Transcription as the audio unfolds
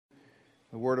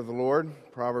The word of the Lord,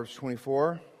 Proverbs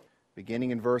 24,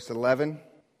 beginning in verse 11.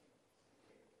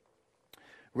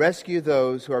 Rescue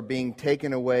those who are being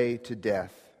taken away to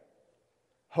death.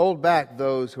 Hold back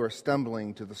those who are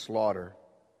stumbling to the slaughter.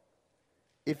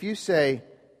 If you say,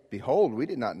 "Behold, we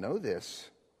did not know this,"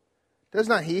 does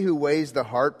not he who weighs the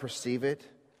heart perceive it?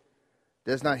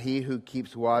 Does not he who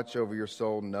keeps watch over your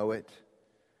soul know it?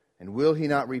 And will he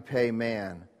not repay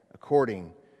man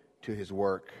according to his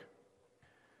work?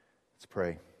 Let's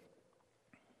pray.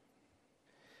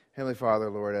 Heavenly Father,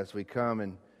 Lord, as we come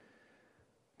and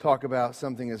talk about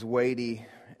something as weighty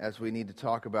as we need to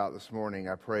talk about this morning,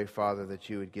 I pray, Father, that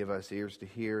you would give us ears to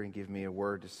hear and give me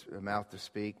a mouth to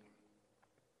speak.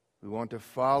 We want to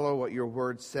follow what your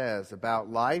word says about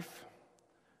life,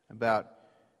 about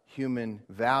human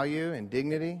value and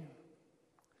dignity.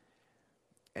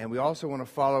 And we also want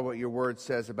to follow what your word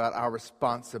says about our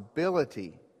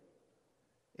responsibility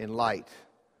in light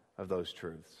of those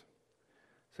truths.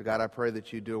 So God, I pray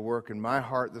that you do a work in my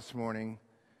heart this morning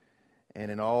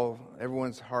and in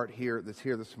everyone's heart here that's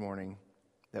here this morning,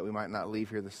 that we might not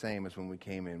leave here the same as when we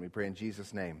came in. We pray in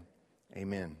Jesus' name.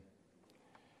 Amen.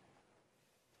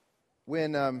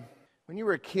 When you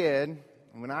were a kid,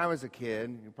 when I was a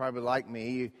kid, you're probably like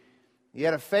me, you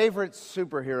had a favorite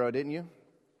superhero, didn't you?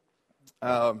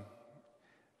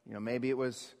 Maybe it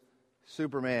was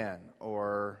Superman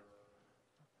or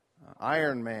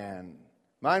Iron Man.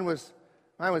 Mine was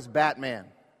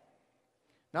Batman.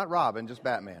 Not Robin, just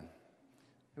Batman.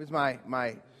 It was my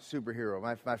superhero,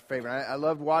 my favorite. I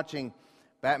loved watching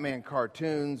Batman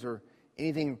cartoons or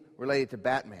anything related to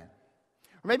Batman.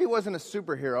 Or maybe it wasn't a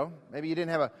superhero. Maybe you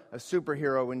didn't have a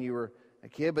superhero when you were a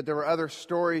kid, but there were other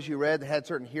stories you read that had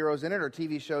certain heroes in it, or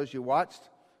TV shows you watched.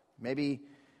 Maybe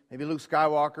Luke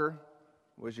Skywalker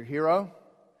was your hero.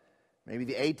 Maybe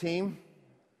the A-Team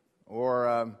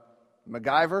or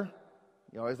MacGyver.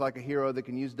 You always like a hero that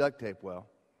can use duct tape well.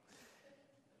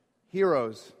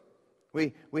 Heroes.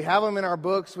 We have them in our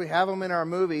books, we have them in our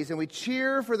movies, and we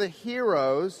cheer for the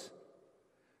heroes.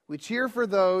 We cheer for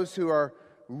those who are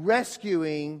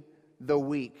rescuing the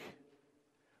weak.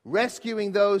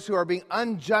 Rescuing those who are being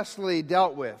unjustly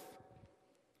dealt with.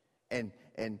 And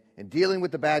dealing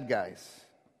with the bad guys.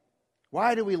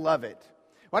 Why do we love it?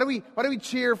 Why do we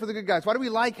cheer for the good guys? Why do we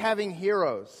like having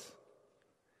heroes?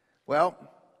 Well,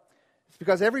 it's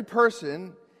because every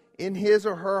person in his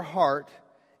or her heart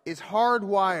is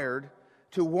hardwired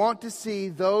to want to see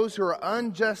those who are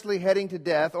unjustly heading to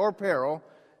death or peril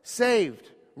saved,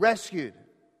 rescued.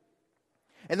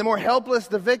 And the more helpless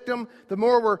the victim, the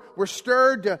more we're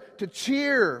stirred to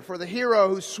cheer for the hero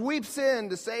who sweeps in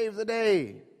to save the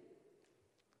day.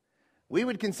 We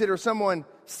would consider someone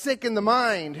sick in the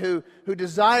mind who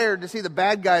desired to see the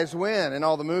bad guys win in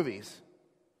all the movies.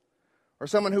 Or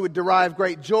someone who would derive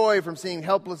great joy from seeing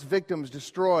helpless victims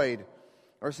destroyed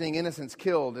or seeing innocents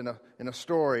killed in a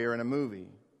story or in a movie.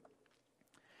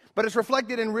 But it's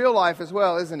reflected in real life as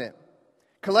well, isn't it?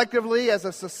 Collectively, as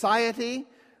a society,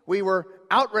 we were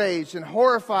outraged and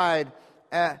horrified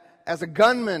as a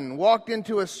gunman walked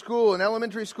into an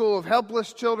elementary school of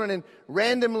helpless children and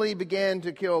randomly began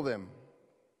to kill them.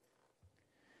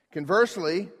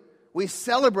 Conversely, we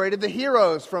celebrated the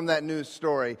heroes from that news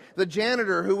story. The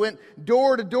janitor who went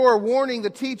door to door warning the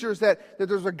teachers that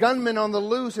there's a gunman on the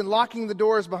loose and locking the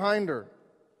doors behind her.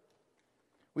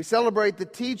 We celebrate the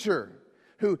teacher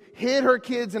who hid her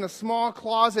kids in a small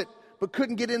closet but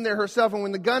couldn't get in there herself. And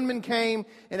when the gunman came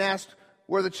and asked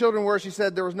where the children were, she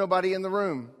said there was nobody in the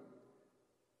room.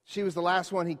 She was the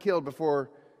last one he killed before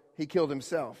he killed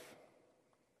himself.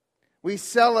 We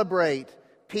celebrate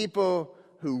people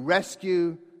who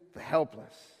rescue the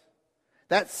helpless.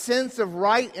 That sense of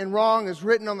right and wrong is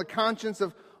written on the conscience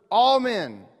of all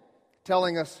men,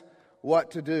 telling us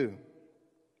what to do.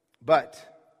 But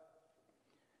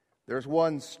there's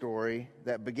one story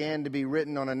that began to be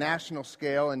written on a national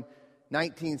scale in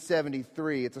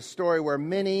 1973. It's a story where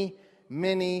many,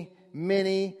 many,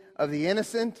 many of the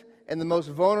innocent and the most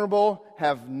vulnerable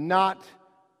have not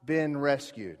been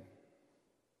rescued.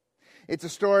 It's a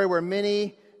story where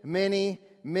many, many,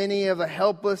 many of the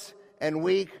helpless and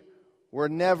weak were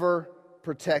never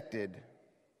protected.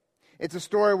 It's a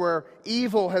story where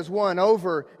evil has won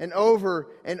over and over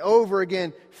and over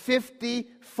again.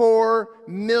 54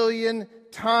 million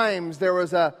times there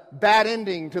was a bad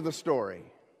ending to the story.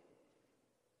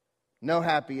 No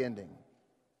happy ending.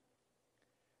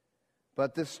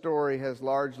 But this story has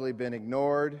largely been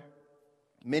ignored.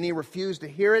 Many refuse to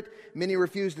hear it, many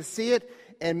refuse to see it,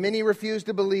 and many refuse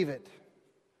to believe it.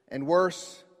 And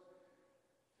worse,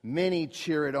 many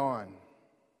cheer it on.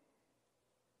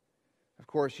 Of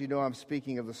course, you know I'm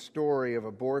speaking of the story of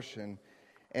abortion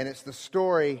And it's the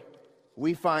story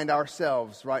we find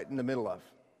ourselves right in the middle of.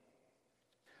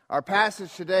 Our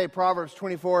passage today, Proverbs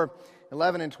 24,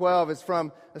 11 and 12, is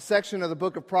from a section of the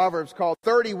book of Proverbs called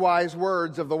 30 Wise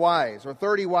Words of the Wise, or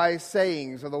 30 Wise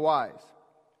Sayings of the Wise.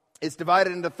 It's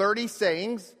divided into 30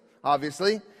 sayings,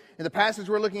 obviously. And the passage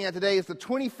we're looking at today is the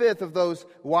 25th of those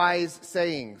wise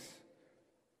sayings.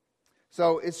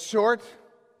 So it's short,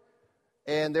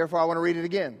 and therefore I want to read it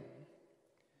again.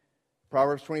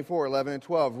 Proverbs 24, 11 and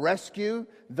 12. Rescue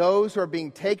those who are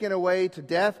being taken away to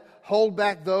death. Hold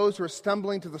back those who are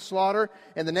stumbling to the slaughter.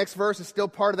 And the next verse is still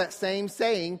part of that same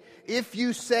saying. If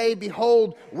you say,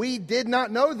 behold, we did not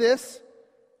know this,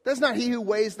 does not he who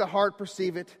weighs the heart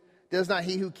perceive it? Does not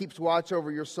he who keeps watch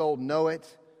over your soul know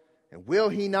it? And will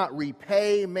he not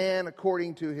repay man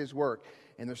according to his work?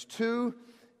 And there's two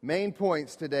main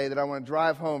points today that I want to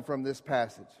drive home from this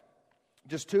passage.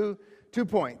 Just two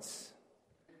points.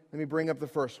 Let me bring up the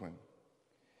first one.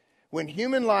 When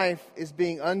human life is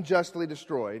being unjustly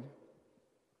destroyed,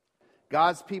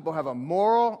 God's people have a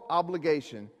moral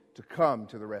obligation to come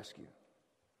to the rescue.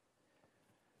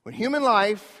 When human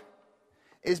life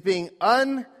is being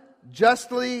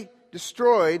unjustly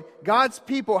destroyed, God's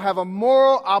people have a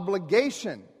moral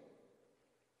obligation,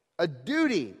 a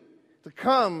duty to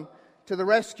come to the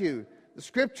rescue. The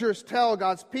Scriptures tell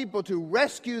God's people to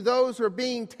rescue those who are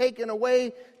being taken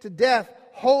away to death,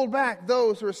 hold back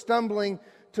those who are stumbling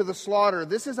to the slaughter.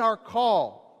 This is our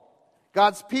call.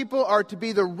 God's people are to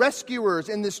be the rescuers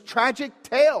in this tragic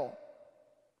tale.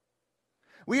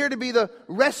 We are to be the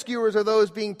rescuers of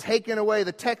those being taken away.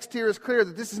 The text here is clear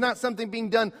that this is not something being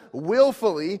done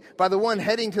willfully by the one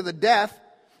heading to the death.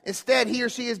 Instead, he or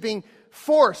she is being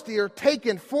forced or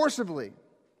taken forcibly.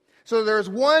 So there is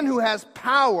one who has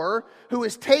power who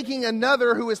is taking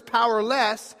another who is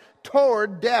powerless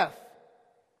toward death.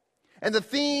 And the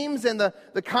themes and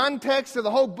the context of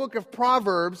the whole book of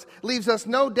Proverbs leaves us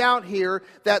no doubt here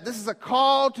that this is a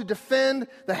call to defend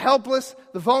the helpless,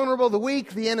 the vulnerable, the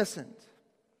weak, the innocent.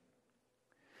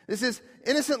 This is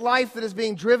innocent life that is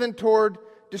being driven toward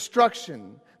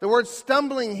destruction. The word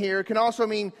stumbling here can also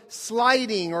mean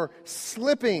sliding or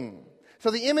slipping.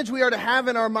 So the image we are to have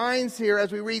in our minds here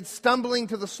as we read stumbling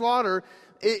to the slaughter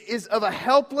is of a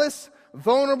helpless,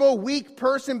 vulnerable, weak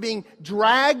person being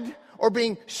dragged or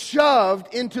being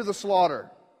shoved into the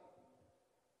slaughter.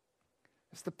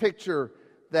 It's the picture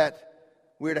that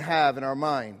we're to have in our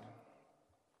mind.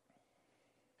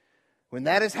 When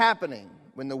that is happening,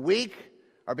 when the weak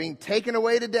are being taken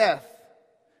away to death,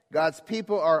 God's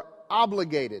people are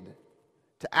obligated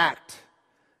to act.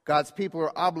 God's people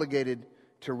are obligated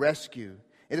to rescue.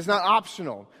 It is not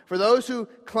optional. For those who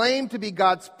claim to be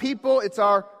God's people, it's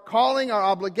our calling, our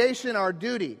obligation, our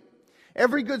duty.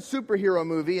 Every good superhero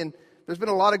movie, and there's been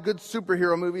a lot of good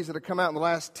superhero movies that have come out in the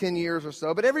last 10 years or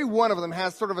so, but every one of them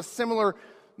has sort of a similar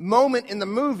moment in the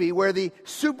movie where the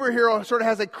superhero sort of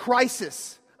has a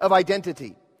crisis of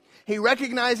identity. He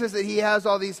recognizes that he has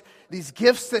all these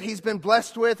gifts that he's been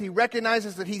blessed with. He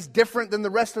recognizes that he's different than the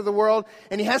rest of the world,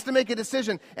 and he has to make a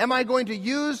decision. Am I going to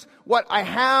use what I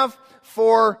have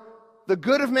for the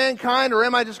good of mankind, or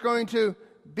am I just going to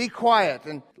be quiet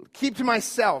and keep to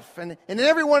myself? And in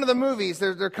every one of the movies,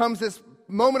 there comes this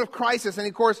moment of crisis, and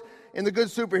of course, in the good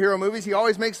superhero movies, he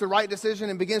always makes the right decision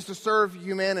and begins to serve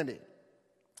humanity.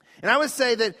 And I would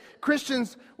say that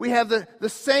Christians, we have the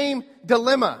same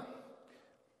dilemma.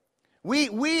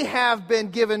 We have been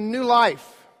given new life.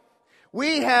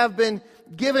 We have been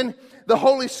given the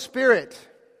Holy Spirit.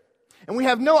 And we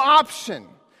have no option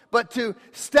but to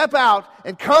step out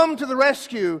and come to the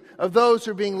rescue of those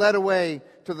who are being led away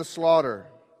to the slaughter.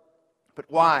 But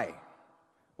why?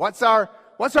 What's our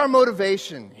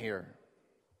motivation here?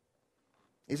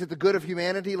 Is it the good of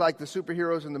humanity like the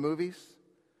superheroes in the movies?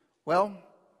 Well,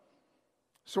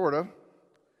 sort of.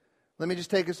 Let me just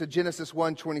take us to Genesis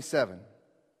 1:27.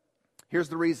 Here's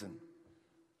the reason.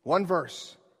 One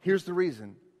verse. Here's the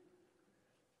reason.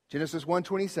 Genesis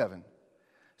 1:27.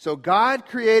 So God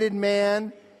created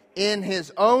man in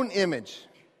his own image.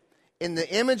 In the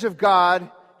image of God,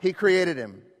 he created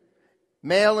him.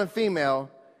 Male and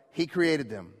female, he created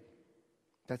them.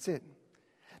 That's it.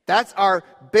 That's our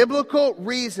biblical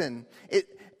reason.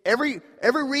 Every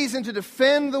reason to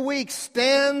defend the weak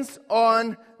stands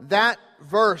on that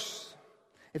verse.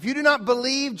 If you do not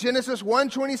believe Genesis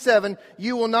 1:27,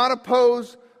 you will not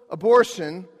oppose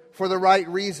abortion for the right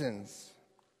reasons.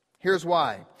 Here's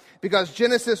why. Because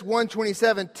Genesis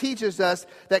 1:27 teaches us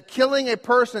that killing a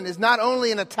person is not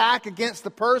only an attack against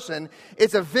the person,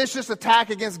 it's a vicious attack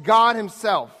against God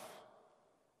himself.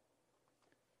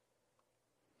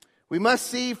 We must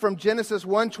see from Genesis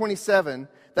 1:27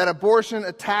 that abortion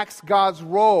attacks God's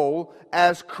role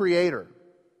as creator.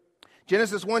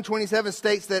 Genesis 1:27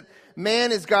 states that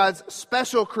man is God's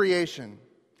special creation.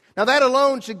 Now that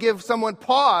alone should give someone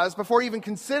pause before even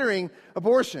considering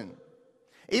abortion.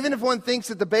 Even if one thinks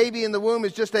that the baby in the womb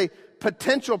is just a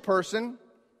potential person,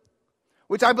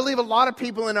 which I believe a lot of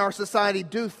people in our society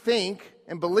do think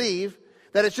and believe,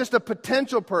 that it's just a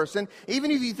potential person,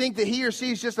 even if you think that he or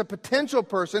she is just a potential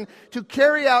person, to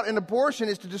carry out an abortion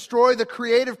is to destroy the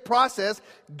creative process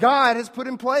God has put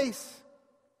in place.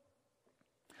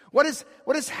 What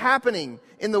is happening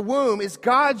in the womb is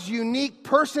God's unique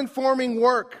person-forming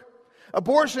work.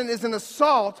 Abortion is an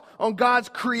assault on God's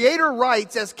creator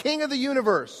rights as king of the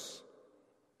universe.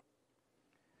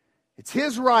 It's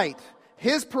his right,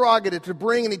 his prerogative to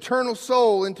bring an eternal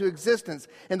soul into existence.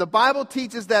 And the Bible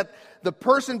teaches that the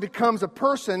person becomes a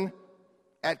person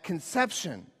at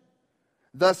conception.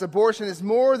 Thus, abortion is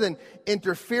more than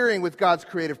interfering with God's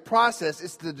creative process.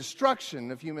 It's the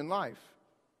destruction of human life.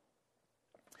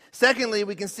 Secondly,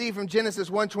 we can see from Genesis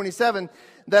 1:27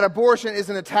 that abortion is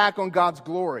an attack on God's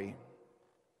glory.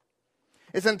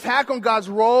 It's an attack on God's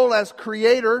role as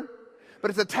creator,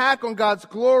 but it's an attack on God's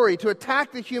glory. To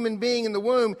attack the human being in the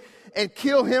womb and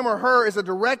kill him or her is a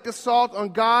direct assault on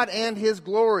God and his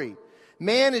glory.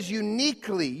 Man is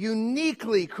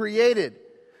uniquely created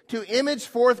to image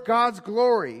forth God's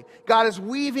glory. God is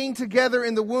weaving together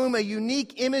in the womb a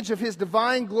unique image of his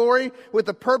divine glory with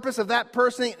the purpose of that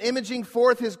person imaging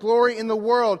forth his glory in the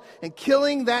world. And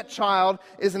killing that child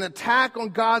is an attack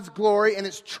on God's glory, and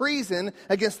it's treason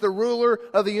against the ruler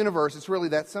of the universe. It's really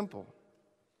that simple.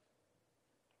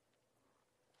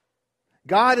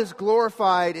 God is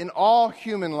glorified in all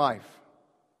human life.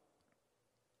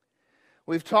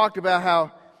 We've talked about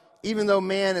how even though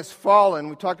man is fallen,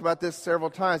 we've talked about this several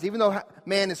times, even though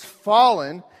man is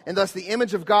fallen, and thus the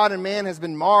image of God in man has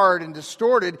been marred and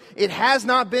distorted, it has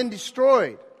not been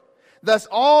destroyed. Thus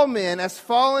all men, as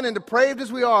fallen and depraved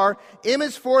as we are,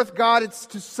 image forth God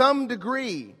to some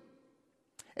degree.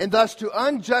 And thus to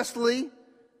unjustly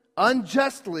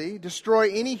destroy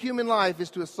any human life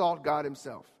is to assault God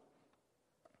himself.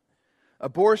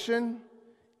 Abortion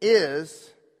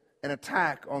is an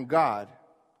attack on God.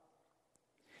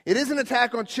 It is an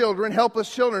attack on children,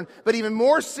 helpless children, but even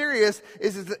more serious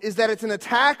is that it's an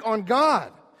attack on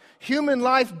God. Human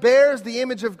life bears the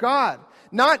image of God.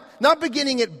 Not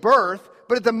beginning at birth,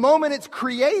 but at the moment it's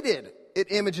created,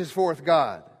 it images forth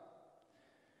God.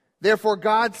 Therefore,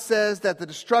 God says that the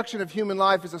destruction of human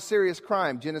life is a serious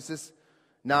crime. Genesis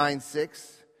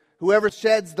 9:6. Whoever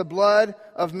sheds the blood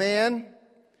of man,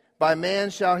 by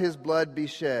man shall his blood be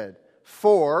shed.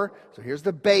 So here's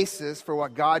the basis for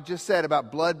what God just said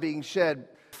about blood being shed.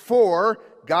 For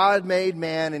God made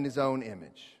man in his own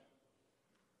image.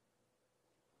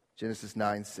 Genesis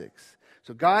 9:6.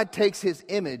 So God takes his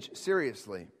image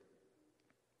seriously.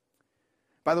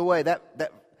 By the way,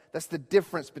 that's the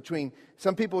difference between,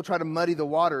 some people try to muddy the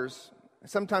waters,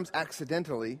 sometimes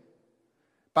accidentally,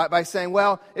 by saying,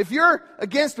 well, if you're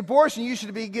against abortion, you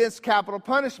should be against capital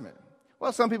punishment.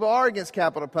 Well, some people are against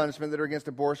capital punishment that are against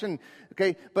abortion,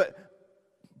 okay? But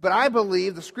I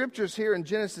believe the scriptures here in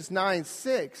Genesis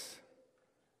 9:6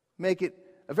 make it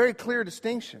a very clear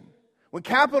distinction. When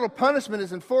capital punishment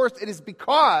is enforced, it is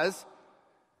because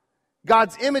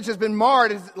God's image has been marred,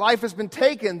 his life has been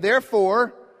taken.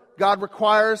 Therefore, God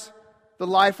requires the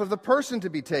life of the person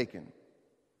to be taken.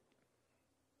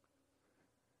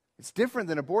 It's different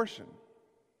than abortion.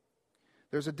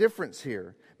 There's a difference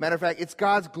here. Matter of fact, it's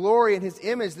God's glory and his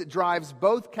image that drives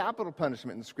both capital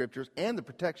punishment in the scriptures and the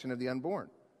protection of the unborn.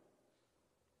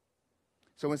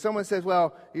 So when someone says,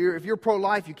 well, if you're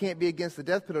pro-life, you can't be against the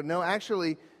death penalty. No,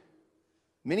 actually,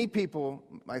 many people,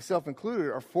 myself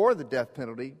included, are for the death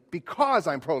penalty because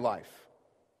I'm pro-life.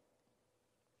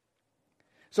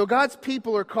 So God's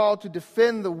people are called to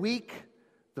defend the weak,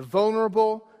 the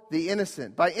vulnerable, the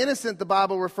innocent. By innocent, the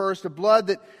Bible refers to blood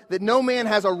that no man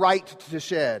has a right to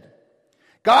shed.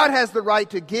 God has the right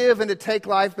to give and to take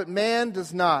life, but man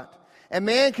does not. And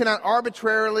man cannot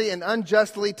arbitrarily and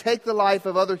unjustly take the life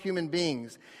of other human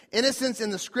beings. Innocence in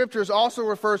the scriptures also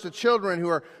refers to children who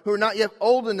are not yet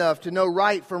old enough to know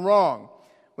right from wrong.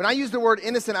 When I use the word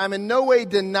innocent, I'm in no way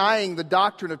denying the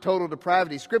doctrine of total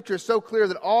depravity. Scripture is so clear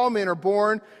that all men are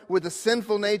born with a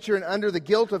sinful nature and under the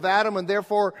guilt of Adam, and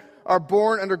therefore are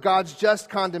born under God's just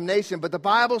condemnation. But the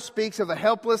Bible speaks of the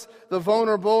helpless, the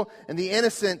vulnerable, and the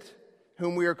innocent,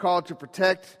 whom we are called to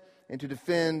protect and to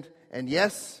defend, and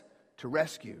yes, to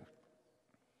rescue.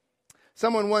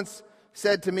 Someone once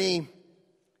said to me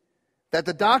that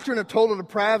the doctrine of total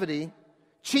depravity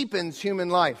cheapens human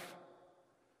life.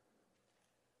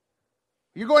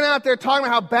 You're going out there talking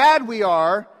about how bad we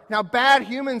are, and how bad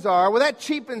humans are. Well, that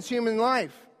cheapens human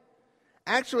life.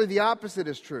 Actually, the opposite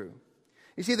is true.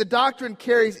 You see, the doctrine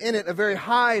carries in it a very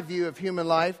high view of human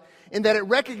life, in that it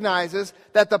recognizes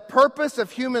that the purpose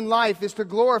of human life is to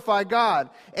glorify God.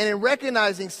 And in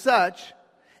recognizing such,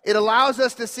 it allows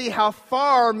us to see how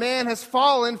far man has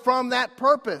fallen from that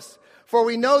purpose. For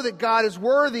we know that God is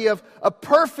worthy of a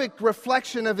perfect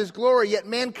reflection of His glory, yet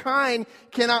mankind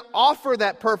cannot offer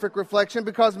that perfect reflection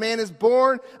because man is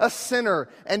born a sinner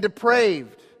and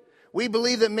depraved. We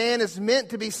believe that man is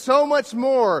meant to be so much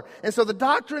more. And so the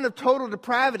doctrine of total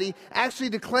depravity actually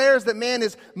declares that man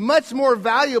is much more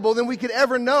valuable than we could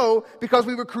ever know, because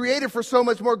we were created for so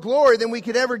much more glory than we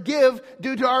could ever give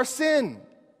due to our sin.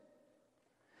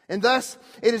 And thus,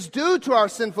 it is due to our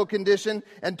sinful condition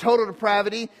and total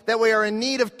depravity that we are in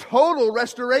need of total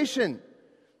restoration,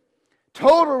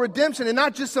 total redemption, and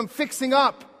not just some fixing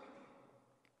up.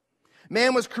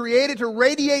 Man was created to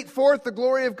radiate forth the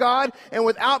glory of God, and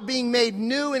without being made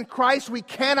new in Christ, we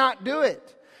cannot do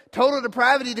it. Total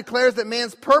depravity declares that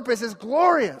man's purpose is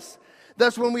glorious.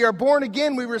 Thus, when we are born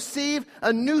again, we receive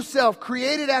a new self,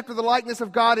 created after the likeness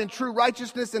of God in true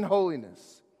righteousness and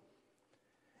holiness.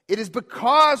 It is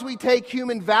because we take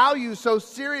human value so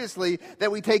seriously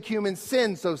that we take human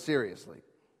sin so seriously.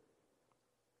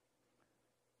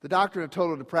 The doctrine of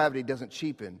total depravity doesn't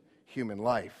cheapen human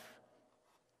life.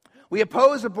 We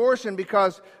oppose abortion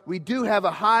because we do have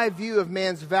a high view of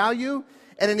man's value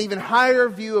and an even higher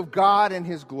view of God and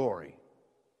His glory.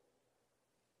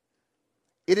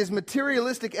 It is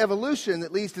materialistic evolution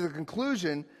that leads to the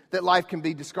conclusion that life can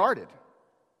be discarded.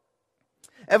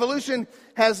 Evolution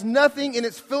has nothing in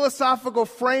its philosophical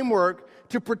framework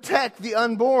to protect the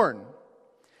unborn.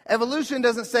 Evolution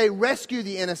doesn't say rescue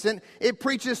the innocent. It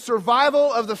preaches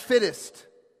survival of the fittest.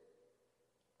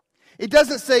 It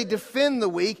doesn't say defend the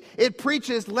weak. It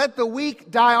preaches let the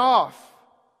weak die off.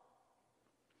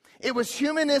 It was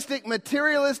humanistic,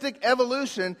 materialistic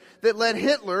evolution that led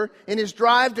Hitler in his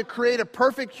drive to create a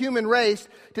perfect human race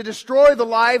to destroy the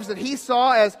lives that he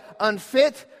saw as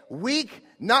unfit, weak,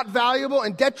 not valuable,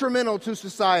 and detrimental to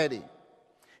society.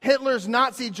 Hitler's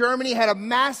Nazi Germany had a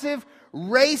massive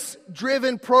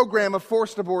race-driven program of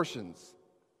forced abortions.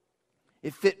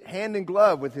 It fit hand in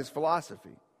glove with his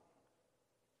philosophy.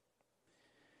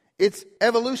 It's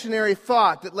evolutionary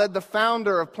thought that led the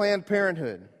founder of Planned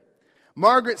Parenthood,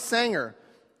 Margaret Sanger.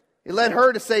 It led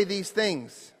her to say these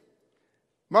things.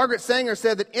 Margaret Sanger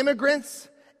said that immigrants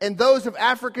and those of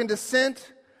African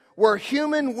descent were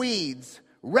human weeds,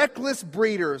 reckless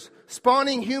breeders,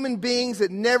 spawning human beings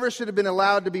that never should have been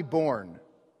allowed to be born.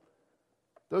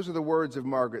 Those are the words of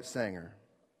Margaret Sanger.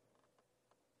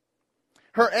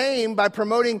 Her aim, by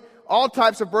promoting all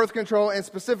types of birth control and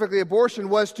specifically abortion,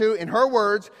 was to, in her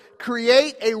words,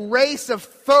 create a race of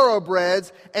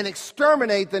thoroughbreds and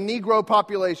exterminate the Negro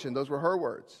population. Those were her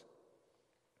words.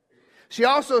 She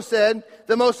also said,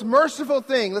 the most merciful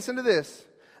thing, listen to this,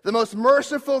 the most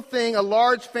merciful thing a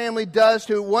large family does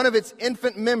to one of its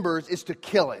infant members is to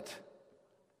kill it.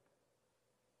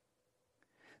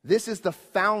 This is the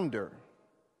founder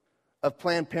of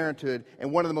Planned Parenthood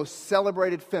and one of the most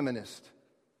celebrated feminists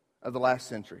of the last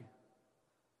century.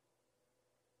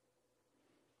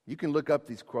 You can look up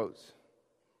these quotes.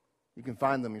 You can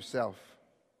find them yourself.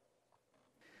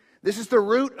 This is the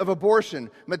root of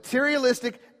abortion,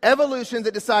 materialistic evolution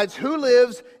that decides who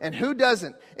lives and who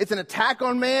doesn't. It's an attack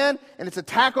on man and it's an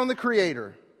attack on the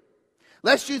Creator.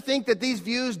 Lest you think that these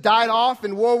views died off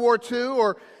in World War II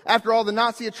or after all the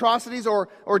Nazi atrocities or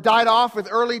died off with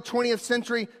early 20th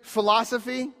century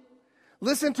philosophy,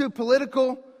 listen to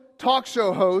political talk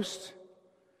show host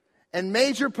and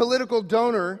major political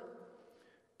donor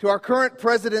to our current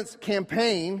president's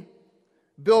campaign,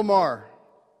 Bill Maher.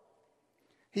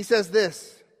 He says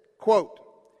this, quote,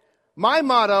 "My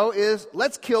motto is,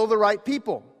 let's kill the right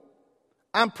people.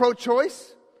 I'm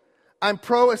pro-choice. I'm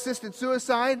pro-assisted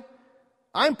suicide.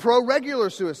 I'm pro-regular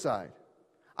suicide.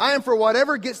 I am for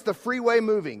whatever gets the freeway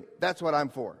moving. That's what I'm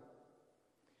for."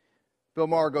 Bill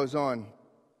Maher goes on,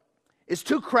 "It's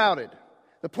too crowded.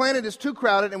 The planet is too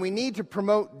crowded and we need to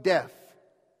promote death."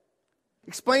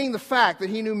 Explaining the fact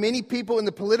that he knew many people in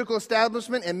the political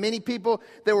establishment and many people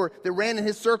that ran in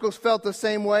his circles felt the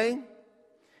same way.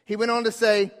 He went on to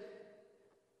say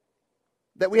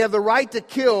that we have the right to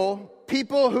kill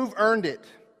people who've earned it,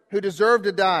 who deserve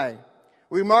to die,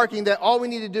 remarking that all we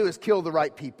need to do is kill the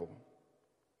right people.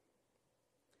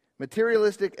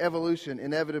 Materialistic evolution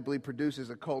inevitably produces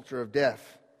a culture of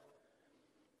death.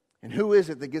 And who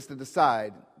is it that gets to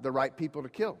decide the right people to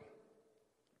kill?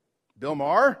 Bill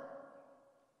Maher?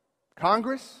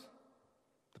 Congress?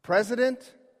 The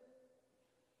president?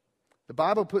 The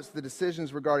Bible puts the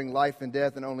decisions regarding life and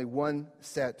death in only one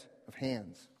set of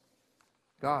hands: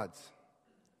 God's.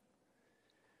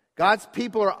 God's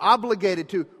people are obligated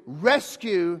to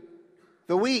rescue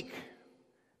the weak,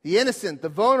 the innocent, the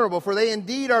vulnerable, for they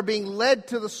indeed are being led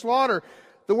to the slaughter.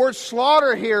 The word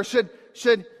slaughter here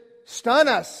should stun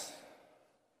us,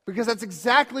 because that's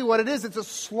exactly what it is. It's a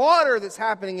slaughter that's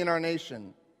happening in our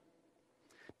nation.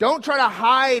 Don't try to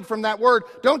hide from that word.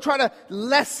 Don't try to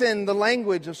lessen the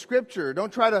language of Scripture.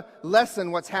 Don't try to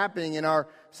lessen what's happening in our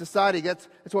society. That's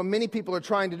what many people are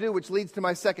trying to do, which leads to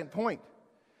my second point.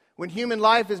 When human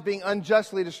life is being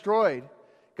unjustly destroyed,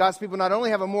 God's people not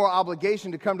only have a moral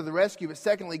obligation to come to the rescue, but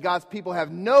secondly, God's people have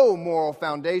no moral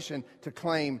foundation to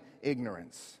claim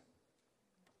ignorance.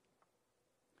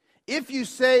 If you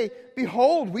say,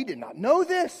 "Behold, we did not know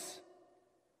this,"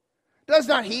 does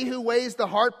not he who weighs the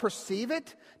heart perceive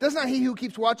it? Does not he who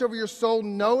keeps watch over your soul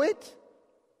know it?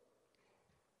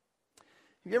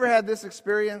 Have you ever had this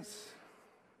experience?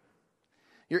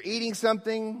 You're eating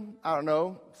something, I don't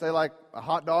know, say like a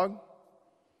hot dog,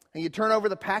 and you turn over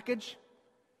the package,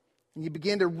 and you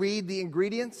begin to read the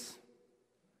ingredients,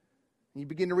 and you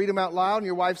begin to read them out loud, and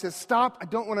your wife says, "Stop, I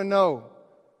don't want to know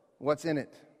what's in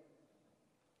it.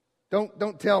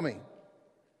 Don't tell me.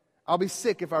 I'll be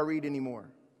sick if I read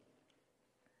anymore."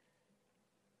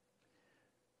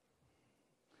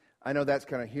 I know that's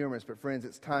kind of humorous, but friends,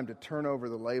 it's time to turn over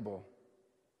the label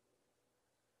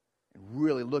and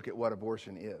really look at what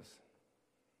abortion is.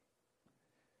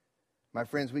 My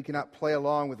friends, we cannot play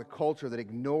along with a culture that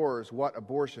ignores what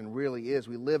abortion really is.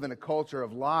 We live in a culture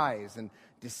of lies and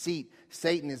deceit.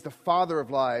 Satan is the father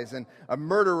of lies and a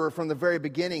murderer from the very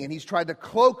beginning, and he's tried to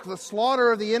cloak the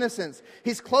slaughter of the innocents.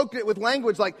 He's cloaked it with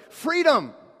language like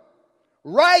freedom,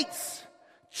 rights,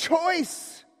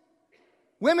 choice,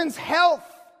 women's health.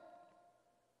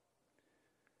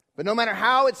 But no matter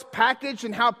how it's packaged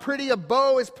and how pretty a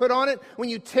bow is put on it, when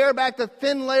you tear back the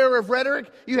thin layer of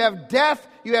rhetoric, you have death,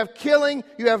 you have killing,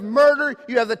 you have murder,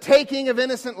 you have the taking of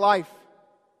innocent life.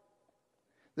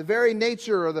 The very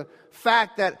nature or the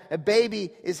fact that a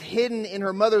baby is hidden in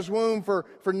her mother's womb for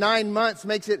 9 months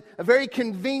makes it a very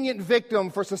convenient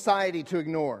victim for society to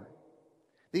ignore.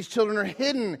 These children are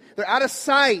hidden, they're out of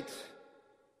sight.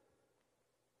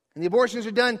 And the abortions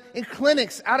are done in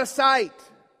clinics, out of sight.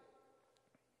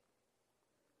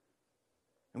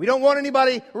 And we don't want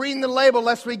anybody reading the label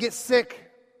lest we get sick.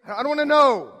 I don't want to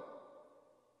know.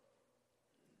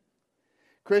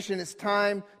 Christian, it's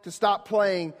time to stop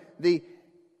playing the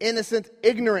innocent,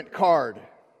 ignorant card.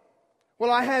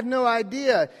 Well, I had no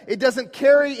idea. It doesn't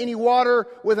carry any water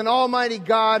with an almighty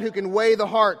God who can weigh the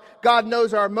heart. God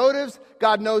knows our motives,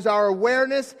 God knows our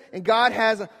awareness, and God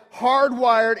has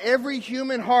hardwired every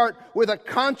human heart with a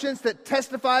conscience that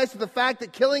testifies to the fact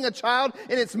that killing a child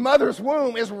in its mother's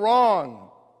womb is wrong.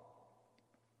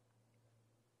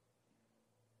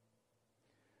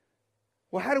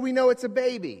 Well, how do we know it's a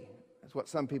baby? That's what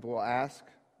some people will ask.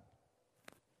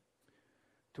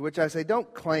 To which I say,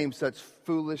 don't claim such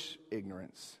foolish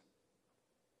ignorance.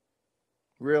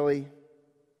 Really?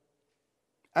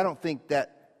 I don't think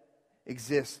that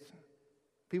exists.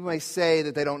 People may say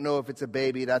that they don't know if it's a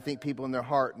baby, and I think people in their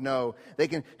heart know. They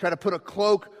can try to put a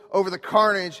cloak over the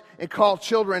carnage and call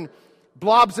children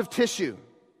blobs of tissue.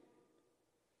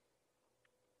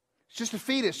 It's just a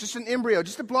fetus, just an embryo,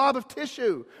 just a blob of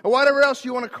tissue, or whatever else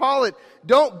you want to call it.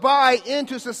 Don't buy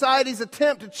into society's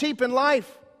attempt to cheapen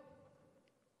life.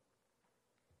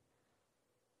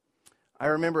 I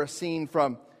remember a scene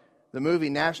from the movie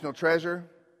National Treasure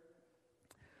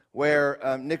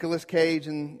where Nicolas Cage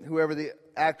and whoever the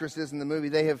actress is in the movie,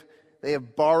 they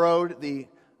have borrowed the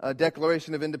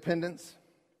Declaration of Independence,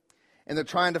 and they're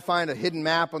trying to find a hidden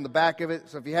map on the back of it.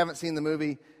 So if you haven't seen the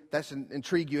movie, that should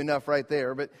intrigue you enough right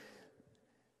there. But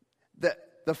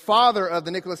the father of the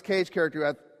Nicolas Cage character,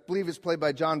 I believe is played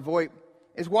by John Voight,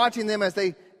 is watching them as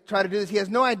they try to do this. He has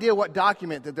no idea what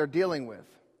document that they're dealing with.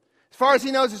 As far as he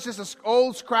knows, it's just an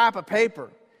old scrap of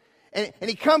paper. And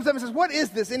he comes up and says, "What is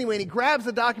this anyway?" And he grabs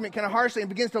the document kind of harshly and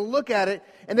begins to look at it.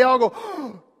 And they all go,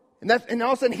 "Oh!" And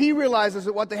all of a sudden he realizes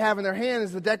that what they have in their hand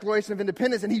is the Declaration of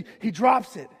Independence, and he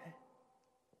drops it.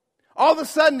 All of a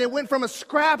sudden it went from a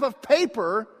scrap of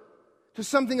paper to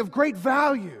something of great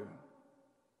value.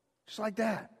 Just like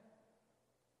that.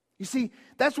 You see,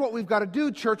 that's what we've got to do,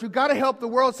 church. We've got to help the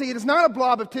world see it is not a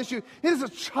blob of tissue. It is a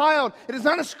child. It is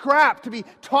not a scrap to be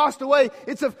tossed away.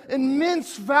 It's of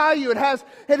immense value. It has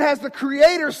the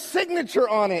Creator's signature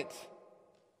on it.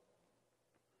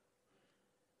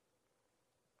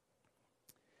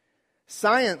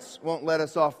 Science won't let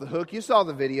us off the hook. You saw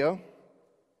the video.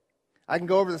 I can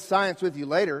go over the science with you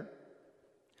later.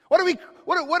 What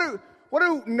What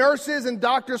do nurses and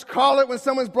doctors call it when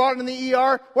someone's brought in the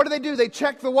ER? What do? They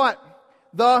check the what?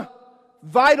 The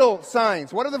vital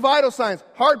signs. What are the vital signs?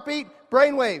 Heartbeat,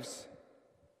 brain waves.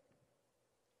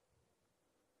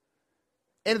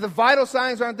 And if the vital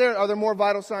signs aren't there, are there more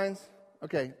vital signs?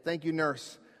 Okay, thank you,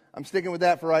 nurse. I'm sticking with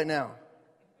that for right now.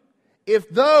 If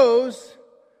those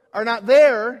are not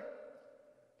there,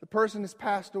 the person has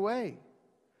passed away.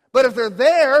 But if they're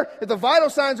there, if the vital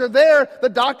signs are there, the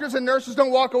doctors and nurses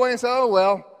don't walk away and say, oh,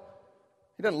 well,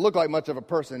 he doesn't look like much of a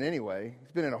person anyway.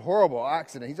 He's been in a horrible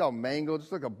accident. He's all mangled,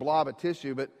 just like a blob of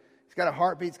tissue, but he's got a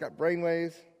heartbeat, he's got brain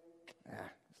waves.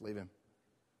 Let's leave him.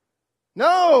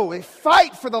 No, they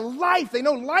fight for the life. They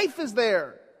know life is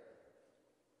there.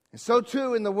 And so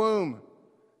too in the womb,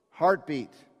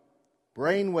 heartbeat,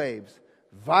 brain waves,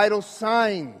 vital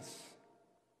signs.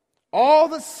 All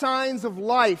the signs of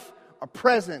life are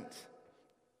present.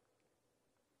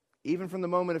 Even from the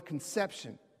moment of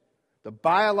conception, the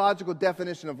biological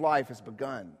definition of life has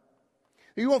begun.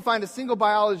 You won't find a single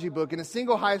biology book in a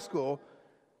single high school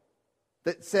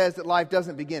that says that life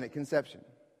doesn't begin at conception.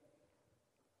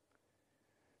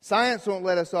 Science won't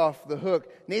let us off the hook.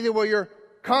 Neither will your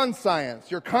conscience,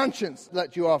 your conscience,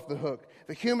 let you off the hook.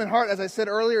 The human heart, as I said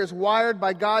earlier, is wired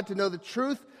by God to know the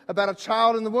truth about a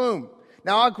child in the womb.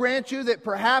 Now, I'll grant you that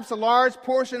perhaps a large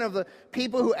portion of the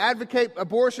people who advocate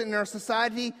abortion in our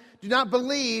society do not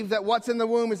believe that what's in the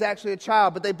womb is actually a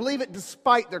child, but they believe it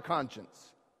despite their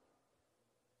conscience.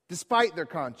 Despite their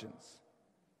conscience.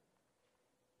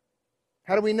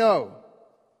 How do we know?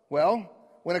 Well,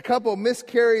 when a couple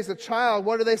miscarries a child,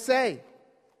 what do they say?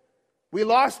 We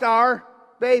lost our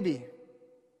baby.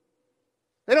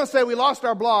 They don't say we lost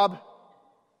our blob.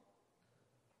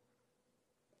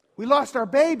 We lost our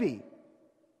baby.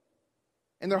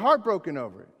 And they're heartbroken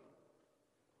over it.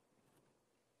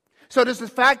 So does the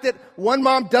fact that one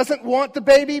mom doesn't want the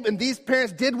baby and these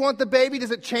parents did want the baby,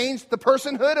 does it change the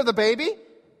personhood of the baby?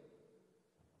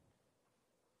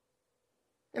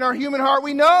 In our human heart,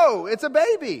 we know it's a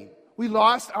baby. We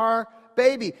lost our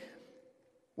baby.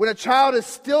 When a child is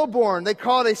stillborn, they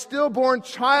call it a stillborn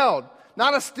child,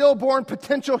 not a stillborn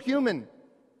potential human.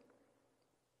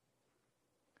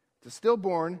 It's a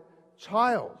stillborn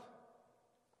child.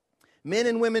 Men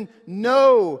and women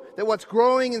know that what's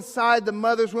growing inside the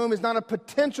mother's womb is not a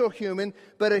potential human,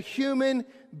 but a human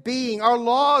being. Our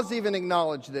laws even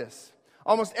acknowledge this.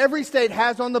 Almost every state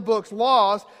has on the books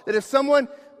laws that if someone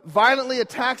violently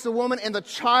attacks a woman and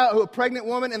a pregnant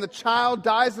woman and the child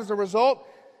dies as a result,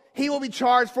 he will be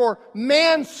charged for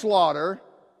manslaughter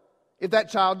if that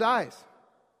child dies.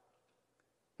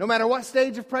 No matter what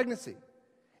stage of pregnancy.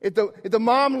 If the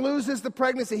mom loses the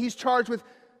pregnancy, he's charged with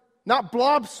not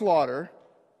blob slaughter,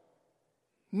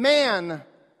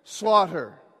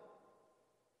 manslaughter.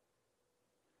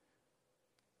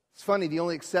 It's funny, the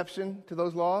only exception to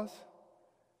those laws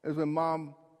is when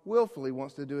mom willfully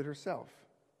wants to do it herself.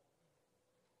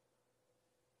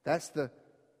 That's the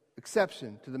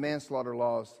exception to the manslaughter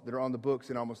laws that are on the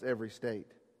books in almost every state.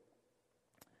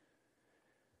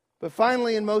 But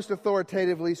finally, and most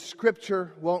authoritatively,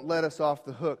 Scripture won't let us off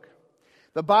the hook.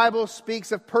 The Bible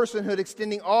speaks of personhood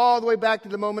extending all the way back to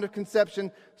the moment of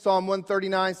conception. Psalm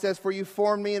 139 says, "For you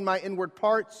formed me in my inward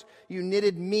parts. You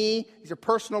knitted me." These are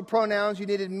personal pronouns. "You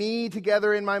knitted me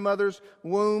together in my mother's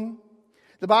womb."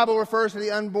 The Bible refers to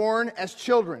the unborn as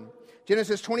children.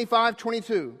 Genesis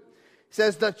 25:22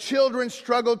 says, "The children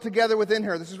struggled together within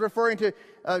her." This is referring to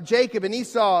Jacob and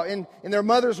Esau in their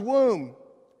mother's womb.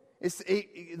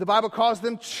 The Bible calls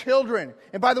them children.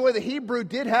 And by the way, the Hebrew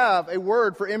did have a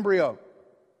word for embryo.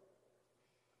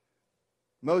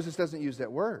 Moses doesn't use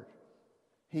that word.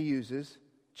 He uses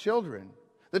children.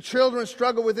 The children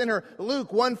struggle within her.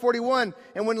 Luke 1:41,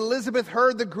 "And when Elizabeth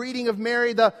heard the greeting of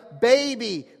Mary, the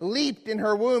baby leaped in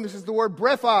her womb." This is the word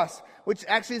brephos, which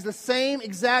actually is the same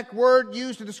exact word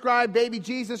used to describe baby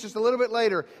Jesus just a little bit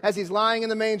later as he's lying in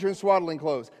the manger in swaddling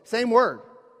clothes. Same word.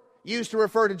 Used to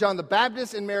refer to John the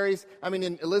Baptist in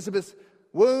Elizabeth's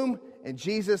womb and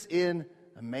Jesus in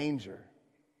a manger.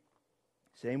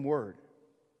 Same word.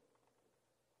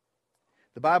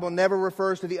 The Bible never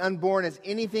refers to the unborn as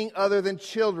anything other than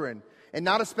children, and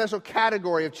not a special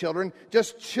category of children,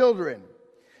 just children.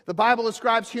 The Bible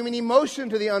ascribes human emotion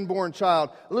to the unborn child.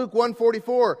 Luke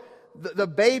 1:44, the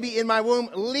baby in my womb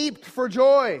leaped for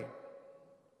joy.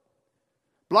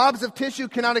 Blobs of tissue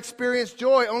cannot experience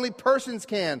joy, only persons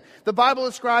can. The Bible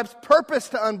ascribes purpose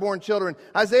to unborn children.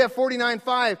 Isaiah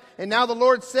 49:5, "And now the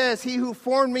Lord says, He who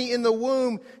formed me in the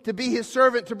womb to be His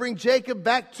servant, to bring Jacob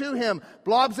back to Him."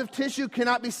 Blobs of tissue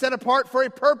cannot be set apart for a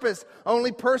purpose,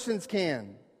 only persons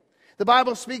can. The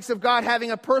Bible speaks of God having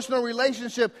a personal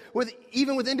relationship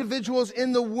even with individuals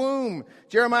in the womb.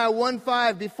 Jeremiah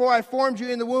 1:5, before I formed you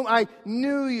in the womb, I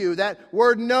knew you. That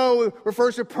word know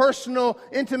refers to personal,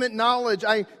 intimate knowledge.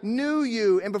 I knew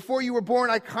you, and before you were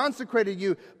born, I consecrated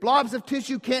you. Blobs of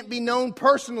tissue can't be known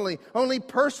personally. Only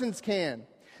persons can.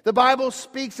 The Bible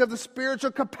speaks of the spiritual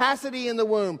capacity in the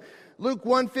womb. Luke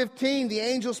 1:15, the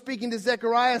angel speaking to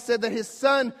Zechariah said that his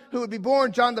son who would be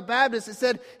born, John the Baptist, it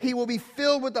said he will be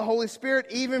filled with the Holy Spirit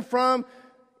even from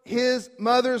his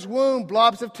mother's womb.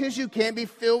 Blobs of tissue can't be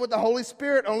filled with the Holy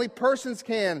Spirit. Only persons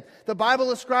can. The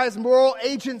Bible ascribes moral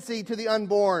agency to the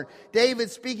unborn. David,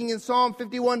 speaking in Psalm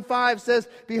 51:5, says,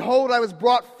 behold, I was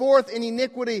brought forth in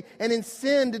iniquity, and in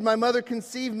sin did my mother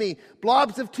conceive me.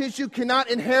 Blobs of tissue cannot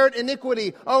inherit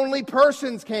iniquity. Only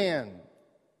persons can.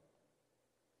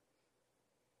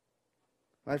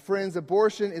 My friends,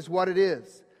 abortion is what it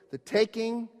is. The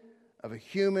taking of a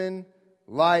human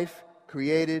life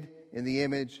created in the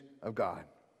image of God.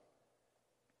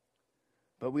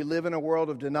 But we live in a world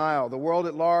of denial. The world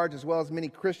at large, as well as many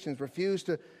Christians, refuse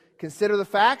to consider the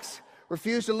facts,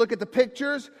 refuse to look at the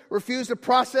pictures, refuse to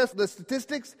process the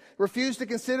statistics, refuse to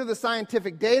consider the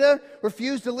scientific data,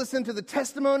 refuse to listen to the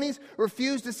testimonies,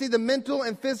 refuse to see the mental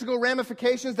and physical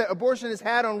ramifications that abortion has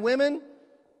had on women.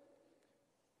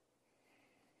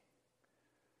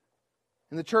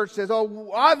 And the church says, oh,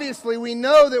 obviously we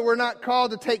know that we're not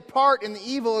called to take part in the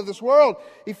evil of this world.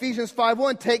 Ephesians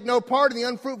 5:1, take no part in the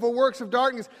unfruitful works of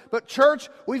darkness. But church,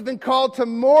 we've been called to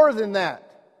more than that.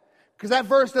 Because that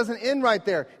verse doesn't end right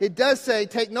there. It does say,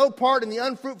 take no part in the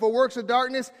unfruitful works of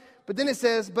darkness. But then it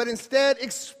says, but instead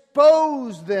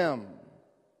expose them.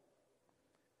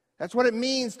 That's what it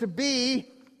means to be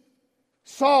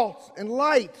salt and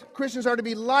light. Christians are to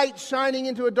be light shining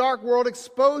into a dark world,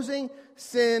 exposing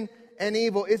sin and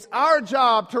evil. It's our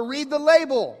job to read the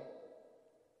label.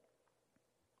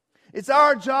 It's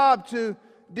our job to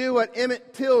do what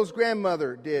Emmett Till's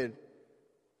grandmother did.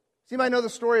 Does anybody know the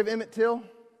story of Emmett Till?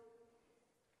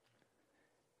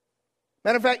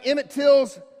 Matter of fact, Emmett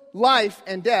Till's life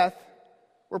and death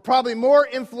were probably more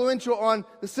influential on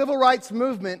the civil rights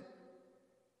movement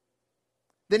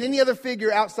than any other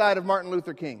figure outside of Martin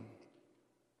Luther King.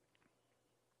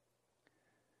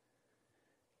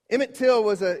 Emmett Till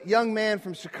was a young man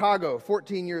from Chicago,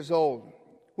 14 years old.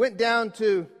 Went down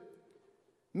to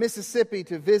Mississippi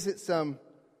to visit some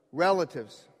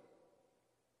relatives.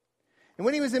 And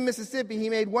when he was in Mississippi, he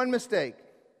made one mistake.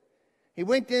 He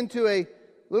went into a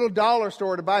little dollar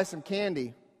store to buy some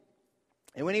candy.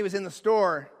 And when he was in the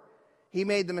store, he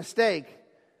made the mistake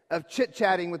of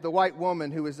chit-chatting with the white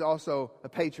woman who was also a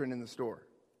patron in the store.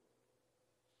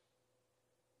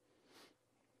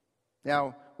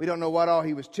 Now, we don't know what all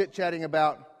he was chit-chatting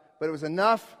about, but it was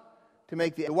enough to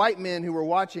make the white men who were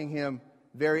watching him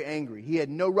very angry. He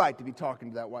had no right to be talking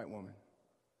to that white woman.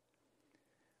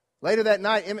 Later that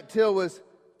night, Emmett Till was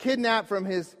kidnapped from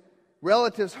his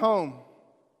relative's home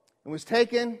and was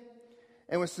taken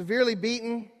and was severely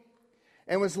beaten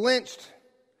and was lynched.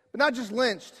 But not just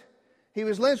lynched, he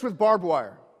was lynched with barbed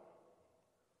wire.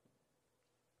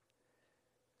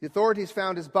 The authorities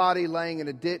found his body laying in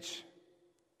a ditch,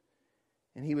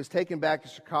 and he was taken back to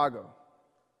Chicago.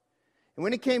 And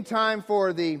when it came time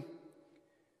for the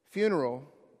funeral,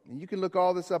 and you can look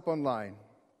all this up online,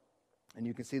 and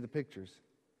you can see the pictures,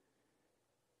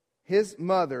 his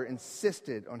mother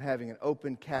insisted on having an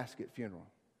open casket funeral.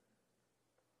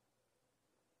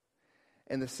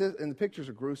 And the pictures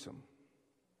are gruesome.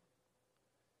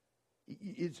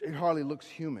 It hardly looks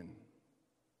human,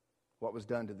 what was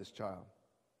done to this child.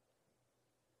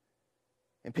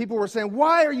 And people were saying,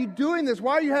 why are you doing this?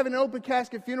 Why are you having an open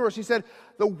casket funeral? She said,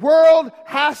 the world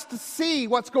has to see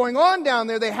what's going on down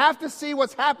there. They have to see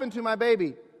what's happened to my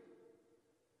baby.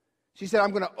 She said, I'm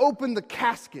going to open the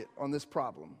casket on this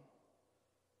problem.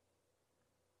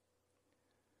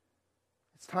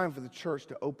 It's time for the church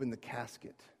to open the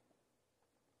casket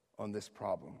on this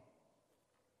problem.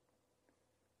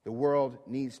 The world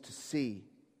needs to see.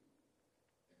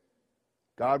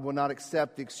 God will not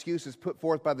accept the excuses put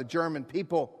forth by the German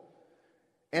people,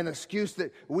 an excuse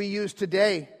that we use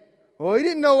today. Well, he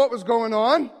didn't know what was going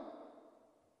on.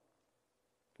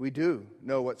 We do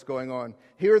know what's going on.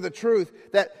 Hear the truth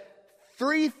that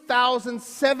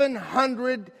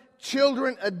 3,700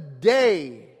 children a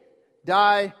day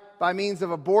die by means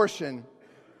of abortion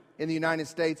in the United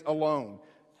States alone.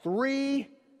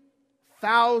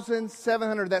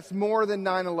 3,700, that's more than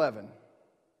 9/11.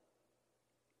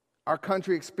 Our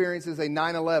country experiences a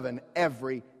 9/11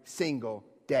 every single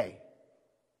day.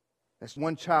 That's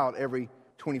one child every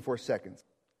 24 seconds.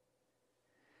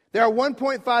 There are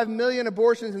 1.5 million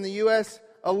abortions in the U.S.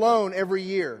 alone every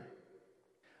year.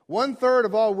 1/3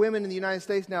 of all women in the United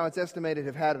States now, it's estimated,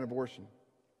 have had an abortion.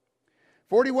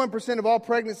 41% of all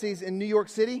pregnancies in New York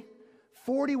City,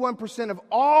 41% of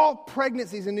all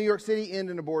pregnancies in New York City end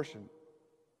in abortion.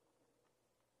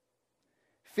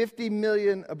 50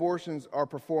 million abortions are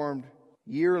performed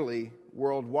yearly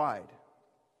worldwide.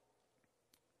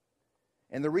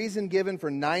 And the reason given for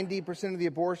 90% of the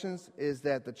abortions is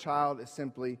that the child is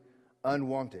simply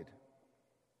unwanted.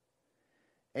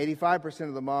 85%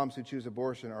 of the moms who choose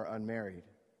abortion are unmarried.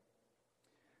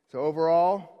 So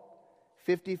overall,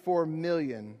 54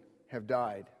 million have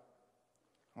died.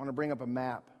 I want to bring up a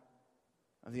map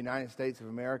of the United States of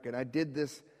America. And I did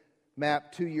this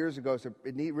map 2 years ago, so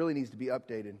it really needs to be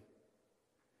updated.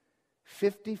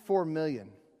 54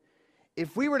 million.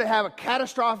 If we were to have a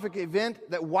catastrophic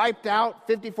event that wiped out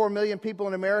 54 million people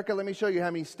in America, let me show you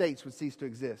how many states would cease to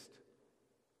exist.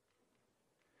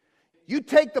 You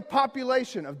take the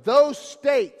population of those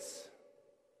states,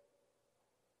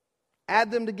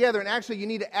 add them together, and actually you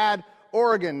need to add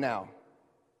Oregon now.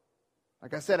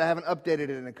 Like I said, I haven't updated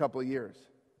it in a couple of years.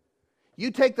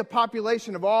 You take the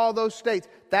population of all those states,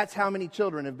 that's how many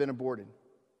children have been aborted.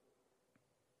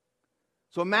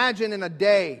 So imagine in a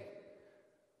day,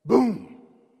 boom,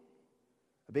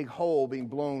 a big hole being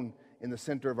blown in the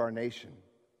center of our nation.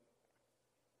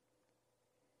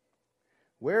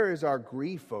 Where is our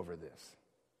grief over this?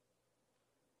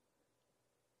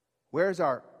 Where's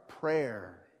our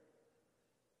prayer?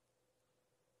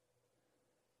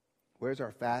 Where's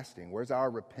our fasting? Where's our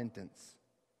repentance?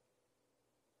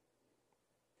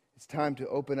 It's time to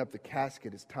open up the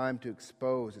casket. It's time to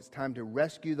expose. It's time to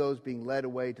rescue those being led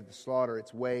away to the slaughter.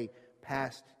 It's way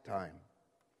past time.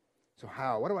 So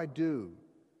how? What do I do?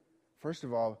 First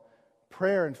of all,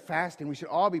 prayer and fasting. We should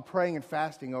all be praying and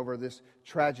fasting over this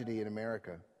tragedy in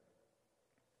America.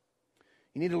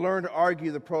 You need to learn to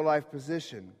argue the pro-life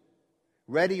position.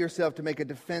 Ready yourself to make a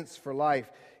defense for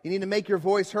life. You need to make your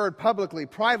voice heard publicly,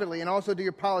 privately, and also to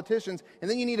your politicians, and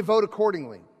then you need to vote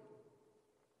accordingly.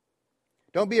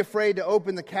 Don't be afraid to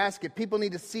open the casket. People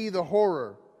need to see the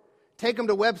horror. Take them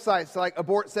to websites like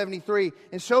Abort 73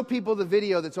 and show people the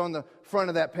video that's on the front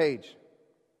of that page.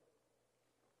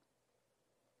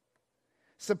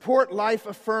 Support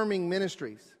life-affirming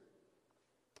ministries,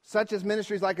 such as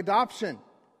ministries like adoption,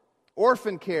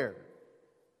 orphan care.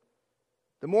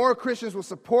 The more Christians will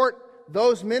support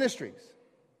those ministries,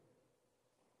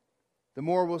 the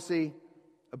more we'll see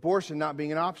abortion not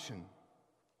being an option.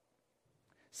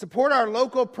 Support our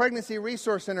local pregnancy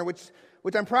resource center, which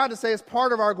I'm proud to say is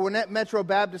part of our Gwinnett Metro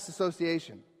Baptist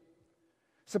Association.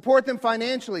 Support them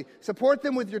financially. Support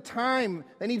them with your time.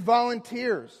 They need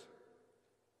volunteers.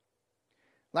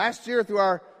 Last year, through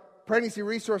our Pregnancy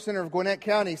Resource Center of Gwinnett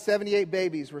County, 78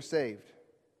 babies were saved.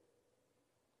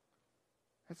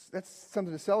 That's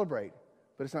something to celebrate,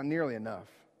 but it's not nearly enough.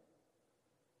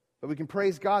 But we can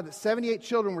praise God that 78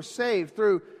 children were saved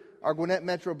through our Gwinnett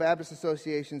Metro Baptist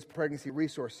Association's Pregnancy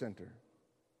Resource Center.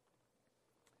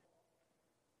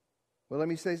 Well, let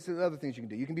me say some other things you can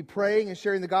do. You can be praying and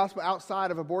sharing the gospel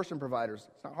outside of abortion providers.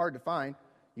 It's not hard to find.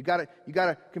 You got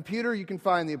a computer, you can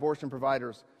find the abortion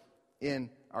providers in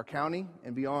our county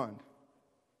and beyond.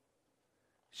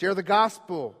 Share the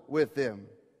gospel with them.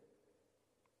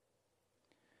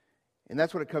 And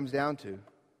that's what it comes down to.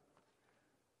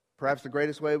 Perhaps the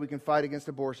greatest way we can fight against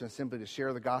abortion is simply to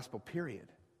share the gospel, period.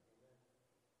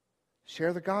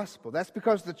 Share the gospel. That's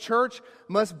because the church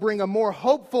must bring a more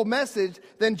hopeful message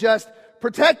than just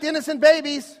protect innocent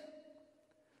babies.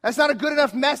 That's not a good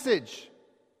enough message.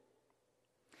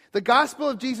 The gospel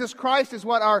of Jesus Christ is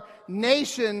what our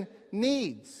nation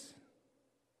needs.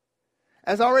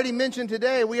 As already mentioned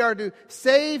today, we are to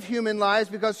save human lives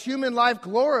because human life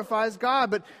glorifies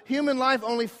God. But human life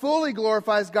only fully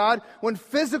glorifies God when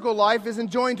physical life is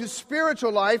enjoined to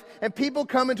spiritual life and people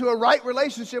come into a right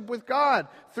relationship with God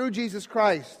through Jesus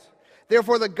Christ.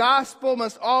 Therefore, the gospel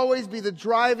must always be the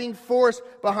driving force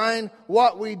behind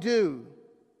what we do.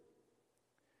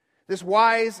 This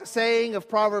wise saying of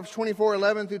Proverbs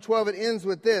 24:11 through 12, it ends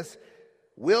with this: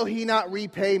 will he not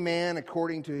repay man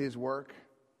according to his work?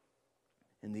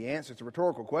 And the answer, it's a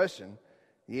rhetorical question.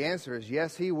 The answer is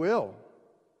yes, he will.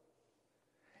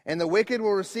 And the wicked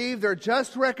will receive their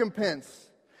just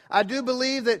recompense. I do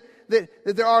believe that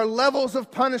there are levels of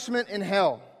punishment in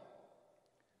hell.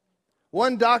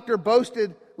 One doctor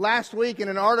boasted last week in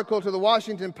an article to the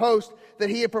Washington Post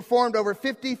that he had performed over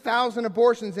 50,000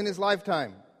 abortions in his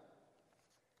lifetime.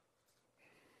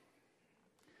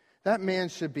 That man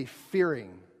should be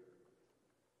fearing.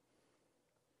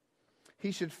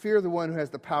 He should fear the one who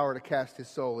has the power to cast his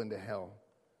soul into hell.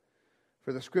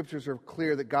 For the Scriptures are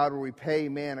clear that God will repay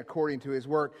man according to his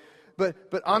work. But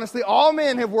honestly, all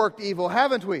men have worked evil,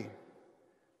 haven't we?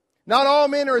 Not all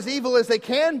men are as evil as they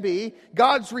can be.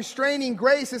 God's restraining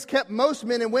grace has kept most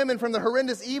men and women from the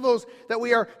horrendous evils that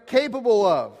we are capable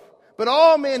of. But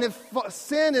all men have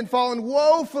sinned and fallen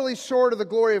woefully short of the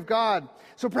glory of God.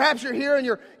 So perhaps you're here and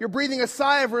you're breathing a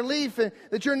sigh of relief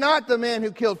that you're not the man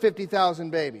who killed 50,000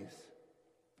 babies.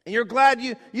 And you're glad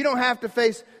you don't have to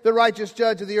face the righteous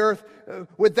judge of the earth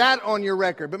with that on your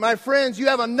record. But my friends, you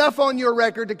have enough on your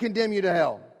record to condemn you to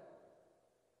hell.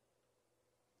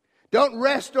 Don't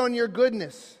rest on your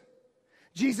goodness.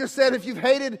 Jesus said if you've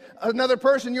hated another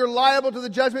person, you're liable to the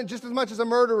judgment just as much as a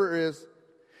murderer is.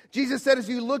 Jesus said if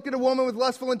you looked at a woman with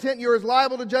lustful intent, you're as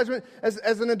liable to judgment as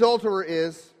an adulterer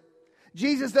is.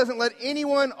 Jesus doesn't let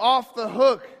anyone off the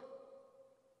hook.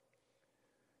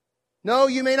 No,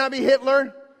 you may not be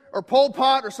Hitler or Pol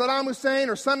Pot or Saddam Hussein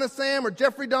or Son of Sam or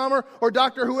Jeffrey Dahmer or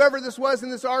Dr. whoever this was in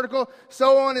this article,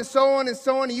 so on and so on and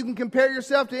so on. And you can compare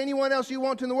yourself to anyone else you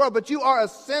want to in the world, but you are a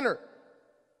sinner.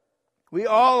 We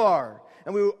all are.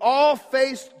 And we will all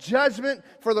face judgment,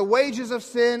 for the wages of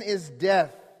sin is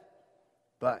death.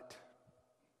 But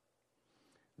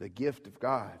the gift of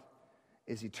God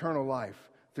is eternal life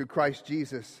through Christ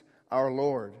Jesus our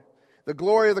Lord. The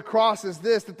glory of the cross is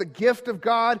this, that the gift of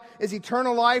God is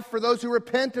eternal life for those who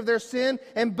repent of their sin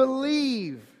and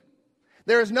believe.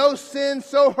 There is no sin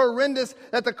so horrendous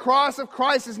that the cross of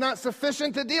Christ is not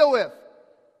sufficient to deal with.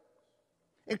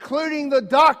 Including the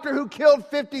doctor who killed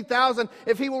 50,000.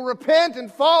 If he will repent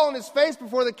and fall on his face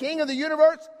before the King of the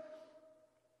universe,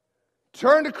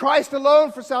 turn to Christ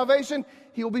alone for salvation,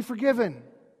 he will be forgiven.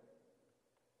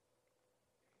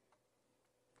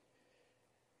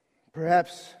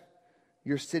 Perhaps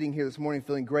you're sitting here this morning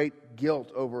feeling great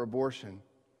guilt over abortion.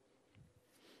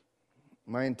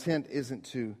 My intent isn't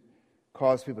to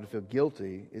cause people to feel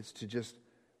guilty. It's to just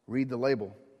read the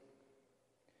label.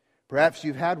 Perhaps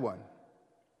you've had one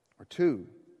or two.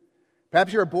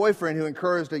 Perhaps you're a boyfriend who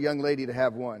encouraged a young lady to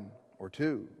have one or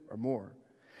two or more.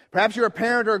 Perhaps you're a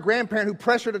parent or a grandparent who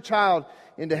pressured a child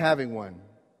into having one.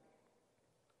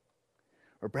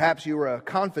 Or perhaps you were a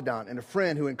confidant and a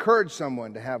friend who encouraged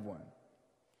someone to have one.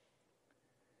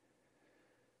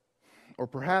 Or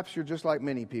perhaps you're just like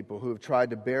many people who have tried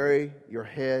to bury your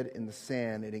head in the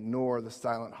sand and ignore the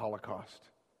silent Holocaust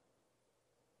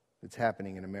that's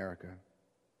happening in America.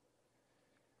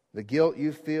 The guilt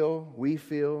you feel, we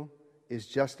feel, is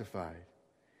justified.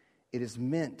 It is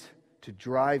meant to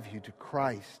drive you to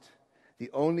Christ, the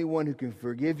only one who can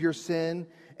forgive your sin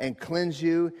and cleanse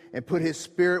you and put His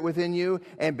Spirit within you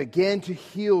and begin to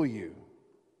heal you.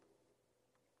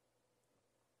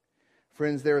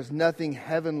 Friends, there is nothing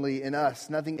heavenly in us,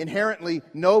 nothing inherently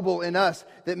noble in us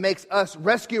that makes us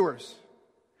rescuers.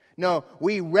 No,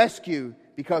 we rescue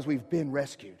because we've been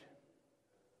rescued.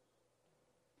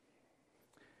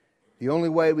 The only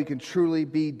way we can truly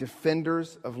be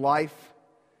defenders of life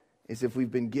is if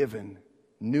we've been given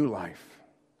new life.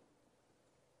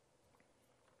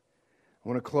 I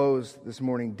want to close this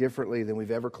morning differently than we've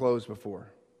ever closed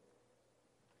before.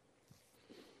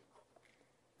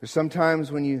 There's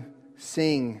sometimes when you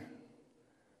sing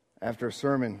after a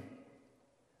sermon,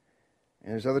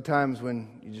 and there's other times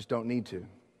when you just don't need to.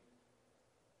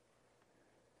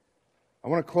 I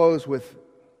want to close with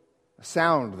a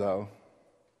sound, though.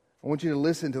 I want you to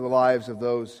listen to the lives of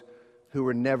those who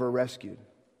were never rescued.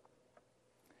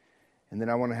 And then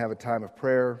I want to have a time of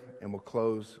prayer, and we'll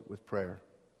close with prayer.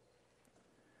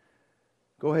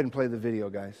 Go ahead and play the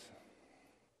video, guys.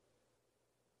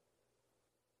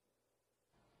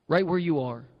 Right where you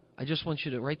are, I just want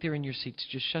you to, right there in your seats,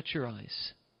 just shut your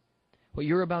eyes. What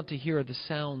you're about to hear are the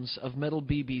sounds of metal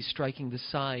BBs striking the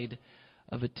side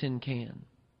of a tin can.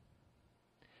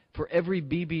 For every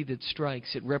BB that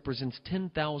strikes, it represents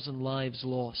 10,000 lives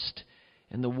lost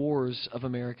in the wars of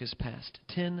America's past.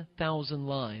 10,000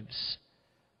 lives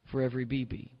for every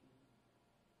BB.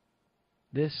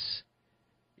 This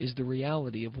is the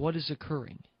reality of what is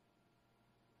occurring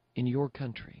in your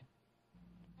country.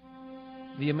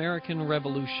 The American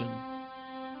Revolution,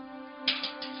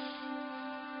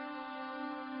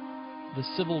 the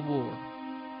Civil War,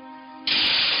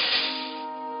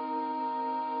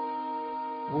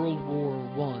 World War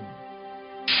I,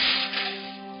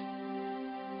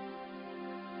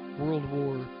 World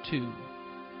War II,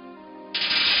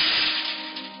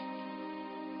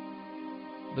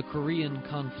 the Korean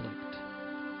conflict,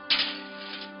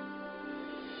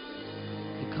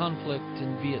 the conflict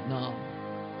in Vietnam,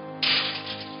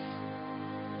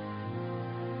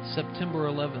 September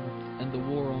 11th and the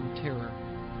War on Terror,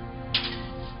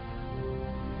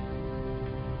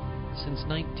 since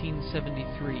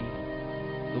 1973,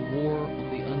 the war on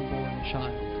the unborn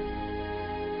child.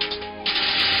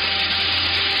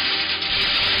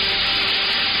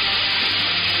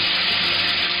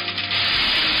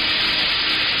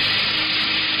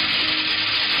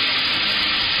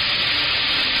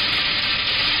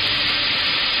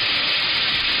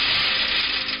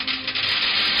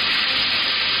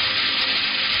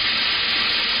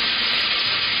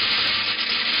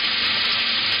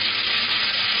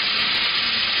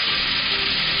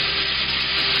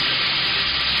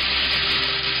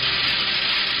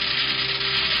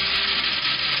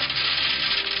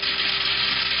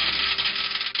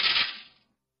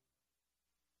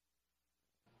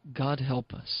 God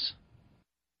help us.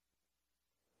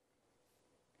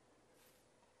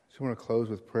 I just want to close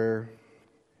with prayer.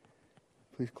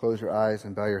 Please close your eyes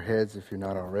and bow your heads if you're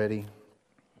not already.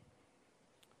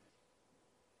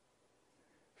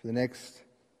 For the next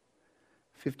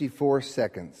 54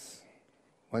 seconds,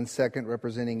 1 second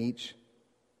representing each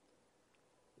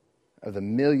of the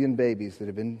million babies that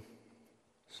have been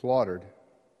slaughtered.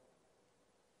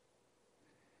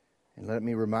 And let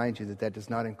me remind you that that does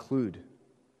not include,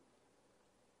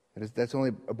 that's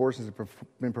only abortions that have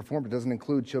been performed. It doesn't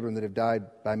include children that have died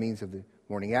by means of the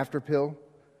morning after pill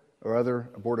or other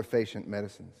abortifacient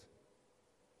medicines.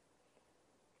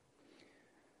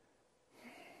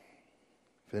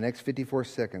 For the next 54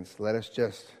 seconds, let us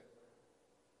just,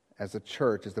 as a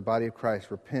church, as the body of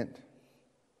Christ, repent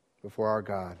before our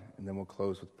God, and then we'll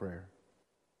close with prayer.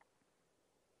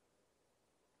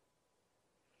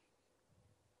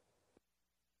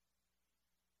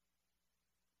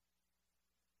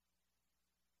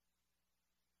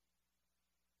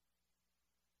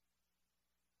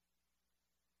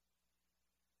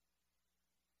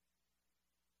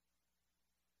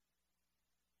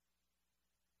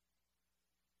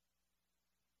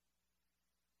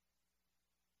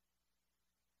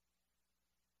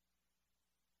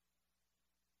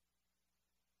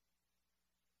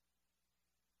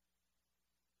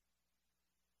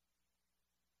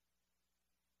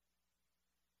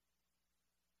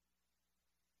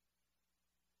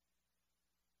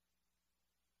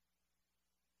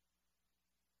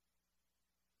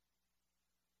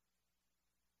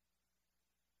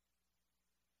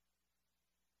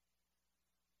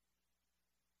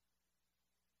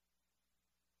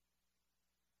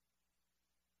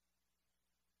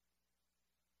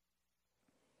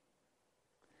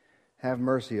 Have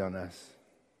mercy on us.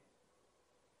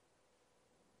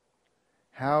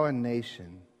 How a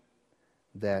nation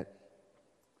that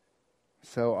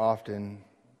so often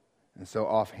and so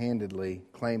offhandedly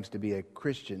claims to be a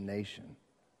Christian nation,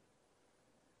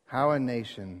 how a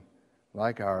nation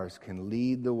like ours can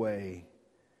lead the way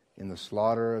in the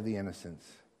slaughter of the innocents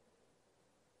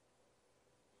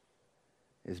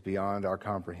is beyond our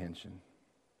comprehension.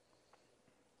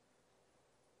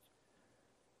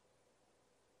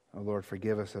 Oh Lord,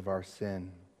 forgive us of our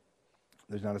sin.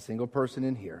 There's not a single person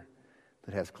in here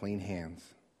that has clean hands.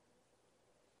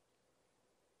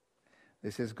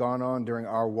 This has gone on during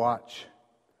our watch.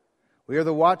 We are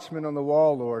the watchmen on the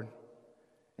wall, Lord.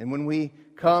 And when we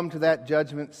come to that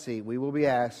judgment seat, we will be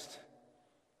asked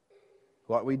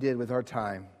what we did with our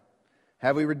time.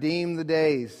 Have we redeemed the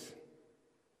days?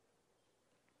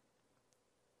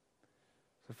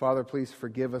 So, Father, please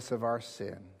forgive us of our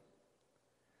sin.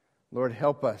 Lord,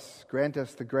 help us. Grant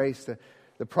us the grace.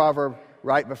 The proverb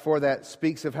right before that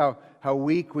speaks of how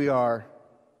weak we are.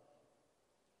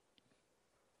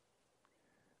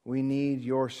 We need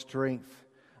your strength.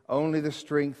 Only the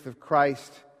strength of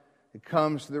Christ that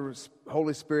comes to the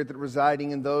Holy Spirit that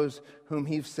residing in those whom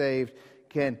He's saved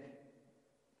can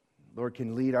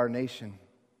lead our nation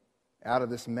out of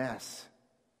this mess.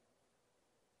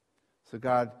 So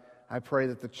God, I pray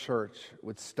that the church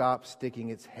would stop sticking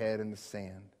its head in the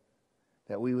sand.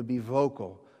 That we would be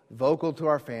vocal to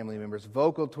our family members,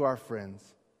 vocal to our friends.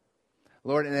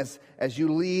 Lord, and as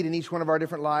you lead in each one of our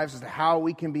different lives as to how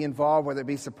we can be involved, whether it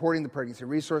be supporting the Pregnancy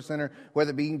Resource Center,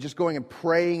 whether it be just going and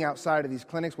praying outside of these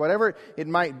clinics, whatever it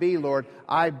might be, Lord,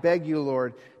 I beg you,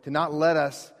 Lord, to not let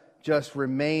us just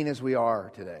remain as we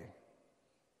are today.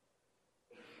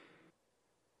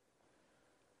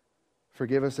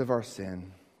 Forgive us of our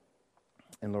sin.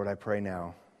 And Lord, I pray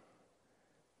now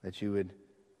that you would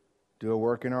do a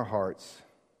work in our hearts,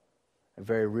 a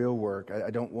very real work. I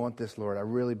don't want this, Lord. I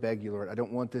really beg you, Lord. I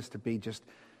don't want this to be just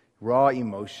raw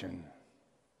emotion.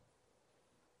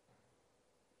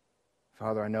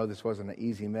 Father, I know this wasn't an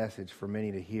easy message for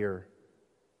many to hear.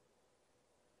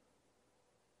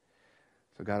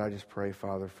 So God, I just pray,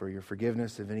 Father, for your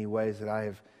forgiveness of any ways that I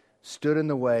have stood in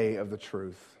the way of the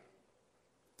truth.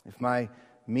 If my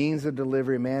means of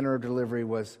delivery, manner of delivery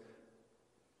was,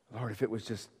 Lord, if it was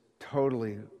just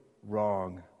totally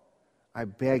wrong, I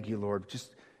beg you, Lord,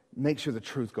 just make sure the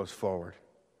truth goes forward.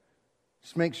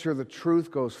 Just make sure the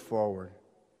truth goes forward.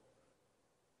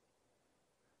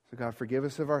 So God, forgive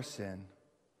us of our sin.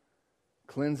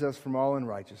 Cleanse us from all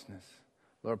unrighteousness.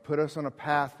 Lord, put us on a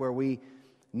path where we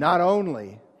not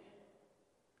only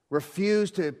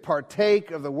refuse to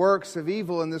partake of the works of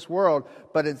evil in this world,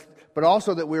 but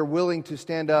also that we're willing to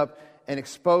stand up and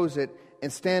expose it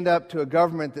and stand up to a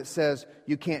government that says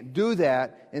you can't do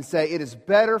that and say it is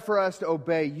better for us to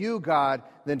obey you, God,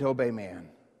 than to obey man.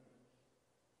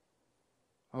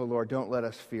 Oh Lord, don't let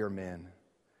us fear men.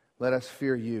 Let us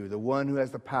fear you, the one who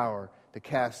has the power to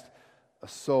cast a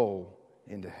soul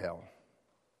into hell.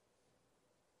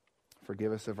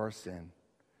 Forgive us of our sin.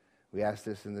 We ask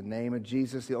this in the name of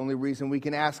Jesus, the only reason we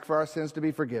can ask for our sins to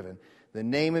be forgiven. The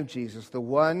name of Jesus, the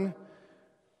one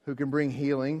who can bring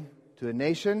healing to a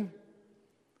nation.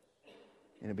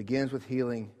 And it begins with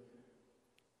healing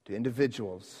to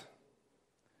individuals,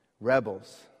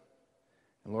 rebels.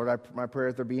 And Lord, my prayer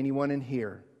is there be anyone in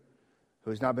here who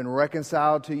has not been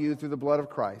reconciled to you through the blood of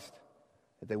Christ,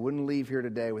 that they wouldn't leave here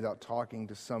today without talking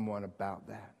to someone about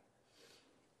that.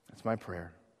 That's my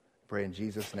prayer. I pray in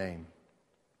Jesus' name.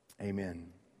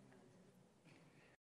 Amen.